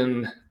 We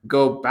can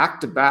go back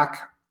to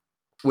back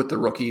with the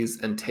rookies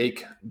and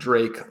take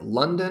Drake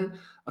London,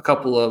 a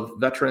couple of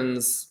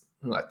veterans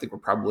who I think we're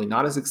probably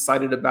not as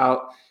excited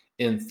about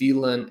in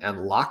Thielen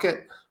and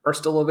Lockett are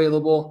still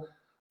available.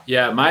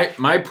 Yeah,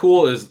 my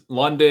pool is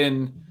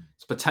London,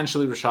 it's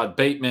potentially Rashad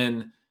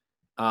Bateman,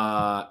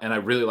 and I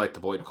really like the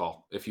Boyd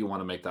call if you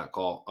want to make that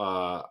call.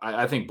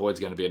 I think Boyd's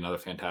going to be another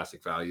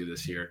fantastic value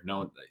this year.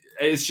 No,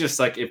 it's just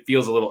like it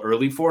feels a little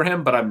early for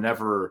him, but I'm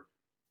never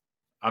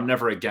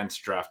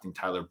against drafting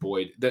Tyler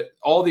Boyd.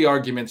 All the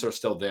arguments are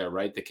still there,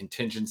 right? The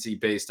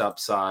contingency-based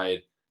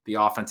upside, the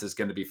offense is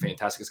going to be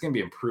fantastic. It's going to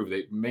be improved.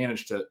 They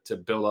managed to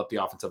build up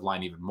the offensive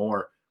line even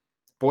more.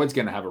 Boyd's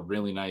going to have a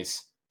really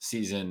nice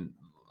season,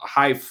 a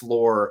high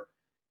floor,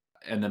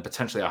 and then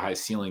potentially a high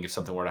ceiling if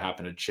something were to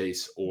happen to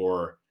Chase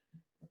or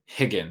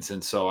Higgins.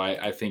 And so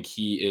I think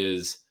he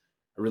is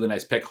a really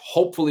nice pick.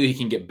 Hopefully he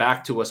can get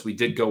back to us. We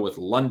did go with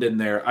London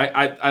there.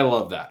 I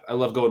love that. I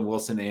love going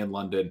Wilson and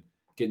London,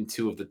 getting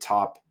 2 of the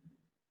top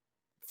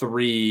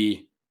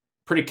 3,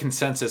 pretty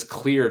consensus,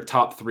 clear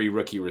top 3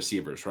 rookie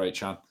receivers, right,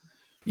 Sean?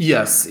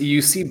 Yes,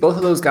 you see both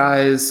of those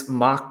guys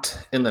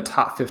mocked in the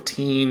top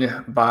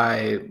 15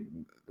 by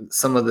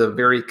some of the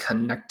very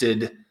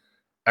connected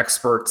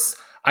experts.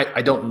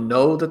 I don't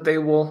know that they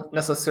will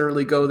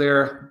necessarily go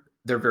there.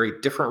 They're very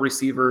different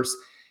receivers,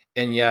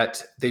 and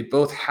yet they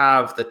both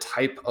have the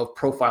type of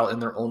profile in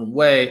their own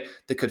way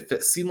that could fit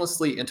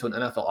seamlessly into an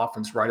NFL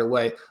offense right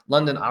away.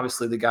 London,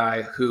 obviously the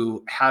guy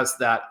who has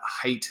that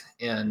height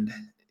and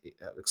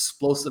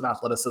explosive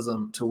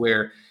athleticism to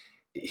where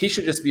he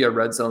should just be a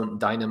red zone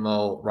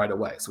dynamo right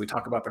away. So we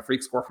talk about the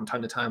freak score from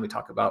time to time. We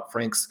talk about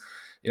Frank's,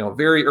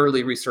 very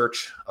early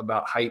research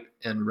about height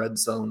and red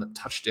zone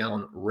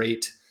touchdown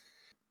rate.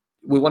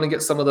 We want to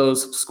get some of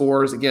those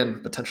scores, again,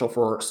 potential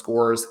for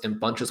scores in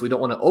bunches. We don't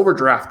want to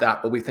overdraft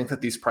that, but we think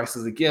that these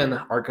prices, again,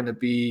 are going to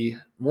be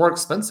more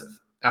expensive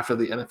after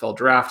the NFL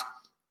draft,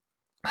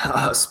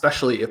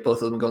 especially if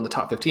both of them go in the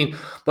top 15.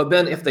 But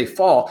then if they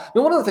fall,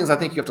 one of the things I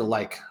think you have to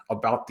like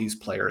about these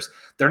players,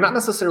 they're not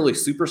necessarily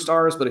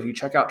superstars, but if you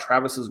check out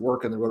Travis's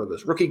work in the Road of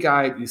his Rookie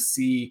Guide, you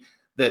see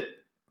that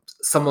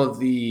some of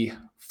the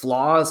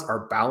flaws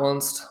are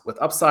balanced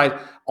with upside.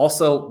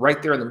 Also,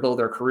 right there in the middle of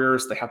their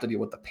careers, they have to deal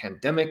with the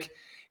pandemic.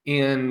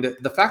 And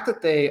the fact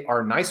that they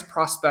are nice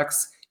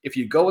prospects, if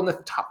you go in the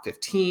top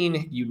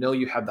 15,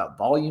 you have that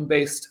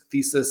volume-based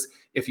thesis.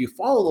 If you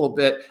fall a little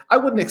bit, I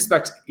wouldn't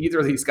expect either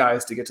of these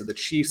guys to get to the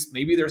Chiefs.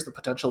 Maybe there's the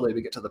potential they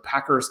would get to the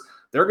Packers.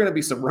 There are going to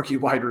be some rookie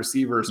wide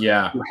receivers who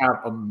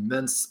have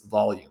immense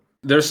volume.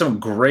 there's some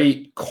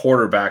great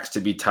quarterbacks to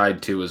be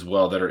tied to as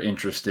well that are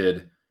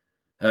interested.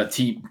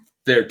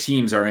 Their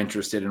teams are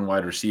interested in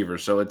wide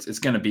receivers. So it's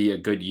going to be a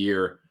good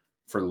year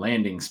for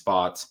landing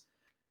spots.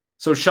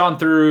 So Sean,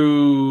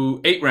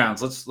 through 8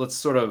 rounds, let's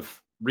sort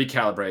of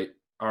recalibrate.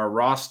 Our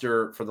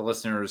roster for the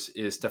listeners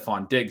is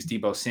Stephon Diggs,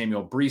 Deebo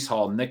Samuel, Breece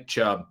Hall, Nick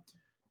Chubb,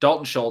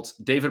 Dalton Schultz,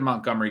 David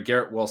Montgomery,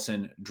 Garrett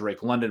Wilson,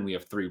 Drake London. We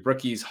have 3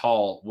 rookies,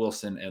 Hall,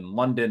 Wilson, and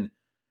London.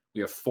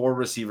 We have 4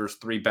 receivers,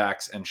 3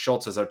 backs, and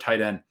Schultz as our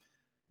tight end.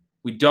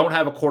 We don't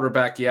have a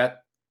quarterback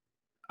yet.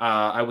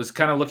 I was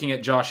kind of looking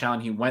at Josh Allen.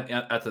 He went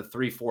at the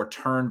 3-4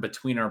 turn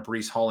between our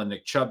Breece Hall and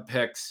Nick Chubb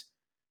picks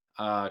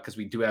because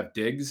we do have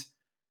Diggs.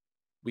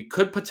 We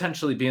could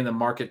potentially be in the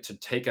market to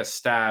take a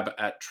stab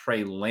at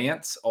Trey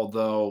Lance,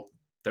 although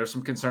there's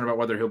some concern about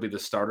whether he'll be the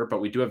starter.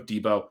 But we do have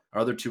Deebo.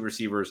 Our other 2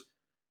 receivers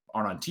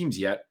aren't on teams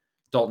yet.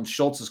 Dalton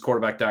Schultz is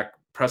quarterback. Dak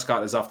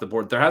Prescott is off the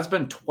board. There has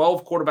been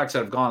 12 quarterbacks that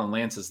have gone and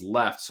Lance has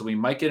left. So we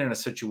might get in a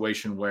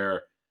situation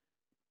where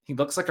he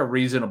looks like a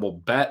reasonable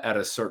bet at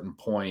a certain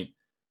point,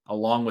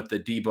 along with the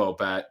Deebo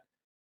bet.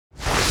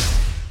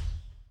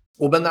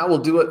 Well, Ben, that will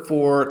do it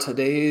for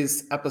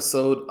today's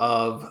episode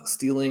of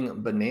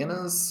Stealing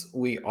Bananas.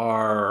 We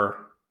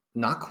are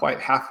not quite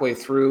halfway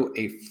through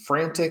a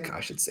frantic, I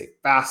should say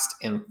fast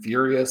and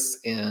furious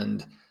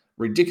and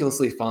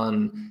ridiculously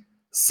fun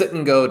sit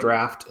and go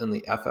draft in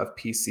the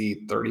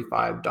FFPC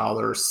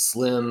 $35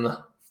 slim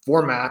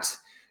format.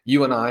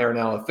 You and I are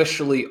now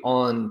officially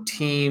on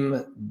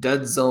team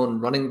dead zone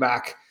running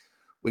back.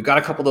 We've got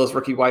a couple of those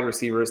rookie wide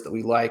receivers that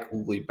we like.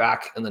 We'll be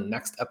back in the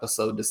next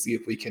episode to see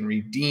if we can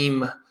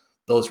redeem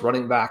those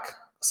running back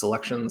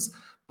selections.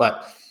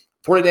 But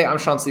for today, I'm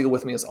Sean Siegel.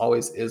 With me, as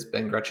always, is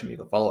Ben Gretchen. You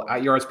can follow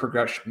at Yards Per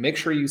Gretch. Make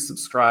sure you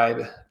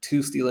subscribe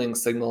to Stealing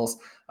Signals.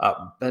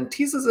 Ben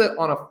teases it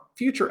on a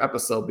future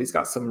episode, but he's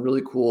got some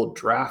really cool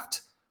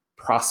draft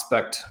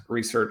prospect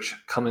research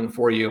coming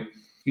for you.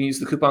 You can use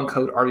the coupon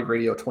code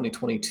RVRadio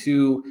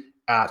 2022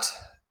 at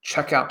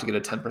checkout to get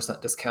a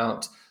 10%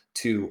 discount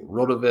to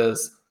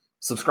RotoViz.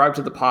 Subscribe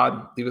to the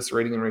pod, leave us a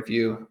rating and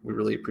review. We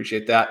really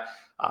appreciate that.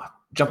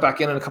 Jump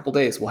back in a couple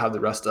days. We'll have the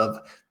rest of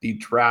the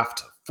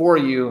draft for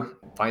you.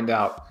 Find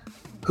out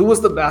who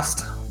was the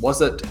best.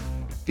 Was it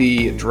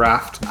the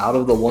draft out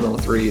of the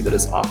 103 that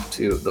is off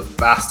to the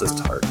fastest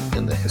start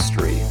in the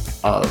history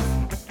of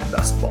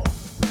best ball?